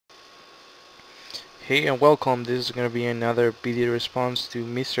Hey and welcome. This is going to be another video response to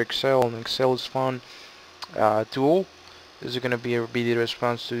Mr. Excel and Excel's Fun tool. This is going to be a video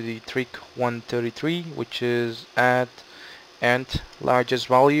response to the trick 133, which is add int largest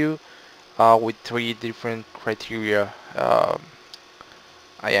value with three different criteria. I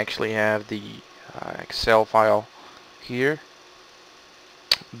actually have the Excel file here.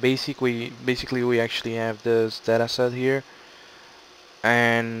 Basically, we actually have this data set here,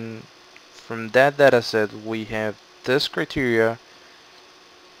 and from that data set we have this criteria,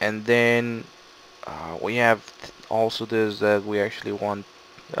 and then we have also this that we actually want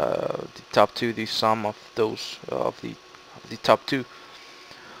the top two, the sum of those of the top two.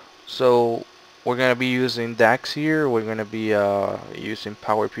 So we're gonna be using DAX here. We're gonna be using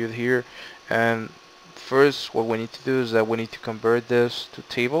Powerpivot here, and first what we need to do is that we need to convert this to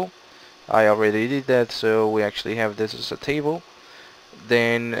table. I already did that, so we actually have this as a table.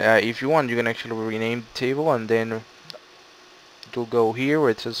 Then if you want, you can actually rename the table, and then you'll go here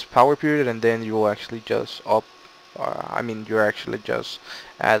where it says Powerpivot, and then you will actually just you're actually just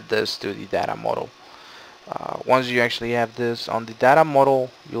add this to the data model. Once you actually have this on the data model,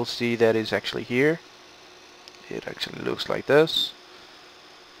 you'll see that it's actually here. It actually looks like this.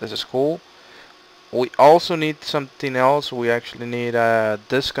 This is cool. We also need something else. We actually need a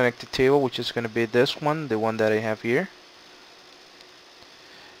disconnected table, which is going to be this one, the one that I have here.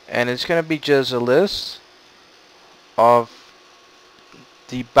 And it's going to be just a list of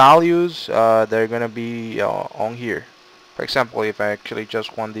the values that are going to be on here. For example, if I actually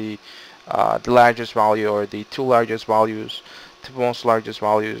just want the largest value, or the two largest values, the most largest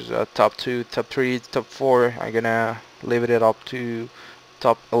values, top 2, top 3, top 4, I'm gonna leave it up to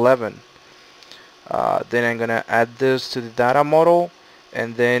top 11. Then I'm gonna add this to the data model,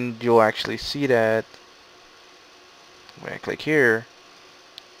 and then you'll actually see that when I click here,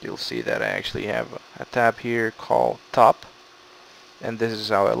 you'll see that I actually have a tab here called top, and this is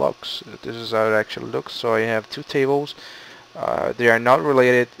how it looks. This is how it actually looks. So I have two tables. They are not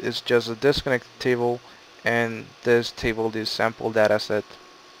related. It's just a disconnected table, and this table, this sample data set.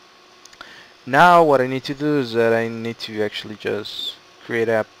 Now what I need to do is that I need to actually just create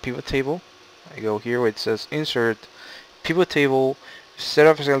a pivot table. I go here where it says insert pivot table. Instead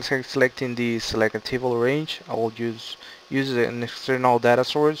of selecting the selected table range, I will use an external data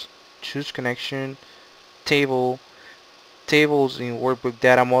source, choose connection, table, tables in workbook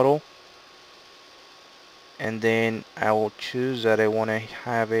data model, and then I will choose that I want to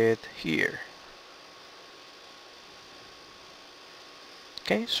have it here.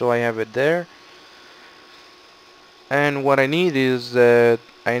 Okay, so I have it there, and what I need is that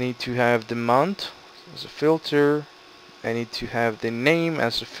I need to have the month as a filter. I need to have the name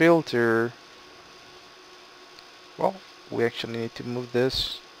as a filter. Well, we actually need to move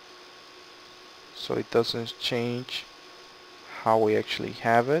this so it doesn't change how we actually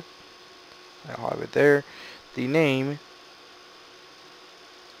have it. I'll have it there. The name,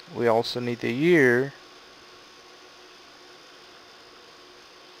 we also need the year.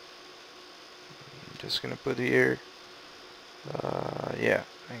 I'm just gonna put here, yeah,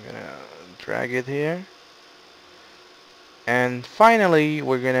 I'm gonna drag it here. And finally,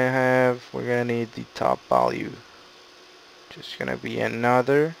 we're gonna need the top value. Just gonna be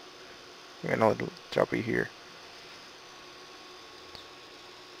another. We're gonna drop it here.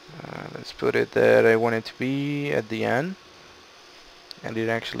 Let's put it that I want it to be at the end, and it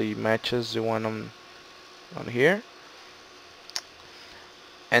actually matches the one on here.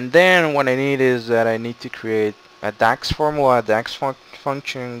 And then what I need is that I need to create a DAX formula, a DAX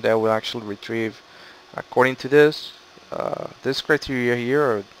function that will actually retrieve, according to this criteria here,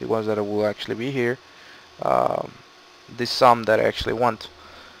 or the ones that will actually be here, the sum that I actually want.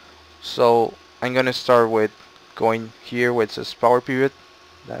 So I'm gonna start with going here where it says Powerpivot,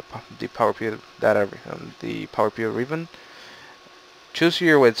 the Powerpivot ribbon. Choose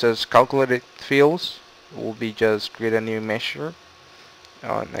here where it says calculated fields. Will be just create a new measure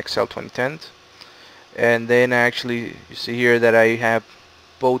on Excel 2010, and then actually you see here that I have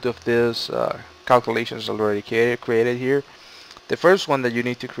both of these calculations already created here. The first one that you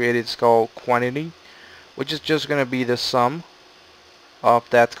need to create is called quantity, which is just gonna be the sum of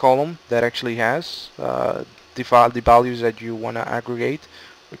that column that actually has the values that you want to aggregate,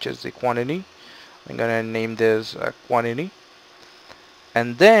 which is the quantity. I'm gonna name this quantity,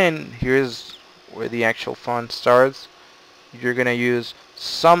 and then here's where the actual fun starts. You're gonna use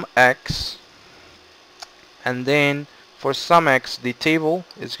SUMX, and then for SUMX, the table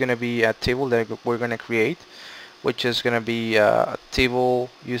is gonna be a table that we're gonna create, which is gonna be a table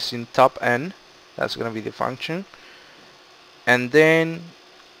using TOPN. That's gonna be the function. And then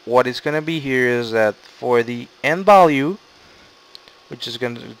what is gonna be here is that for the end value, which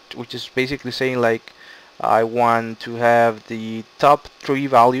is basically saying like I want to have the top 3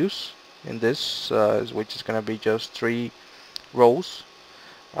 values in this, which is gonna be just 3 rows.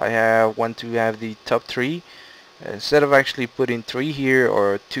 Want to have the top 3. Instead of actually putting 3 here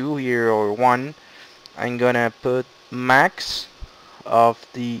or 2 here or 1, I'm gonna put max of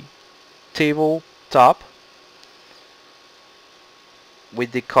the table top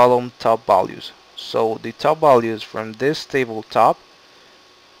with the column top values. So the top values from this table top,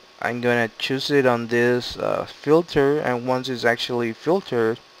 I'm gonna choose it on this filter, and once it's actually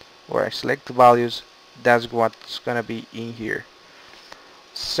filtered or I select the values, that's what's gonna be in here.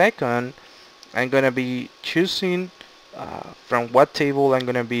 Second, I'm gonna be choosing from what table I'm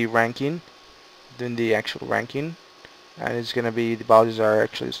gonna be ranking, doing the actual ranking, and it's gonna be the values are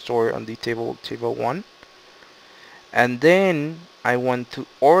actually stored on the table 1. And then I want to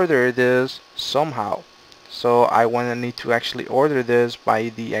order this somehow. So I need to actually order this by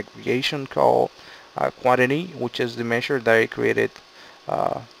the aggregation called quantity, which is the measure that I created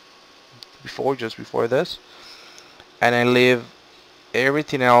uh, just before this, and I leave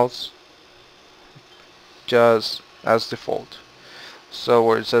everything else just as default. So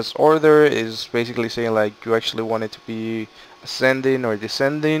where it says order is basically saying like you actually want it to be ascending or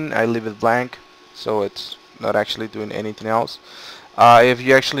descending. I leave it blank, so it's not actually doing anything else. If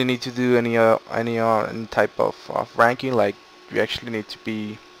you actually need to do any type of ranking, like you actually need to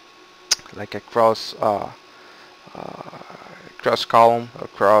be like a cross column or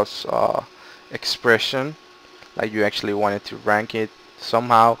cross expression, like you actually wanted to rank it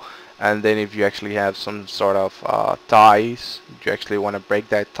somehow. And then if you actually have some sort of ties, you actually want to break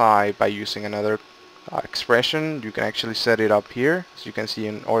that tie by using another expression, you can actually set it up here, as you can see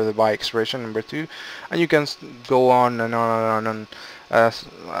in order by expression number 2, and you can go on and on and on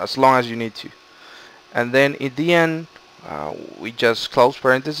as long as you need to. And then in the end, we just close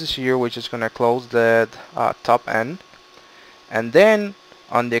parentheses here, which is going to close that top n. And then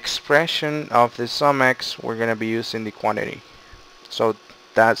on the expression of the SUMX, we're going to be using the quantity. So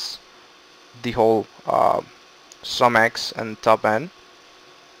that's the whole SUMX and top n.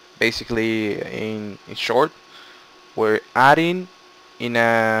 Basically, in short, we're adding in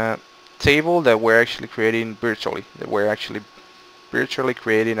a table that we're actually creating virtually. That we're actually virtually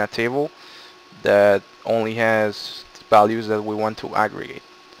creating a table that only has values that we want to aggregate,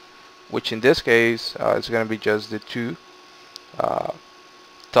 which in this case is going to be just the 2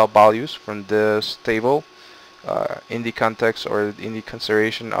 top values from this table in the context or in the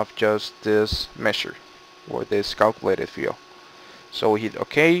consideration of just this measure or this calculated field. So we hit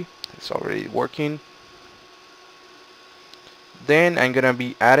OK. It's already working. Then I'm gonna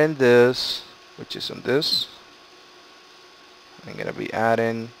be adding this, which is on this. I'm gonna be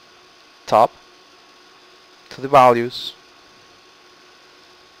adding top to the values,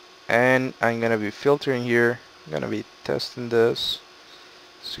 and I'm gonna be filtering here. I'm gonna be testing this.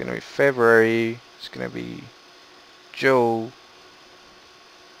 It's gonna be February. It's gonna be Joe.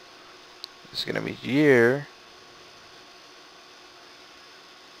 It's gonna be year.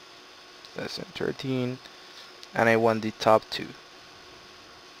 That's in 13, and I want the top 2.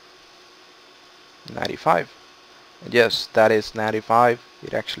 95. And yes, that is 95.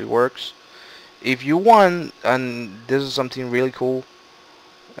 It actually works. If you want, and this is something really cool,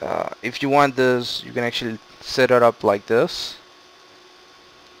 if you want this, you can actually set it up like this.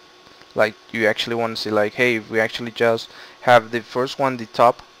 Like you actually want to see like, hey, if we actually just have the first one, the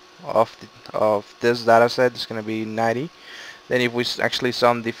top of this data set is going to be 90. Then if we actually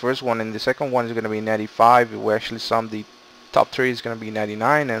sum the first one and the second one is going to be 95, if we actually sum the top 3 is going to be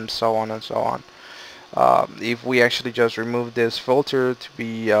 99, and so on and so on. If we actually just remove this filter to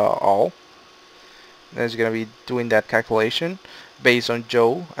be all, then it's going to be doing that calculation based on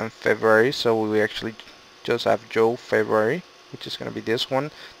Joe and February. So we actually just have Joe, February, which is going to be this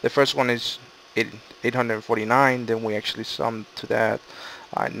one. The first one is 849, then we actually sum to that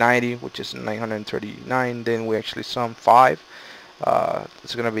 90, which is 939, then we actually sum 5.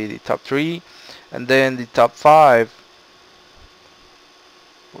 It's going to be the top 3, and then the top 5,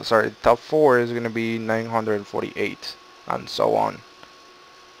 sorry, the top 4 is going to be 948, and so on.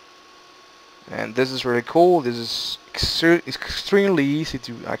 And this is really cool. This is extremely easy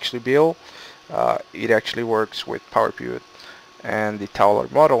to actually build. It actually works with Powerpivot and the tabular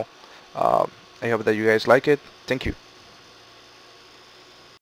model. I hope that you guys like it. Thank you.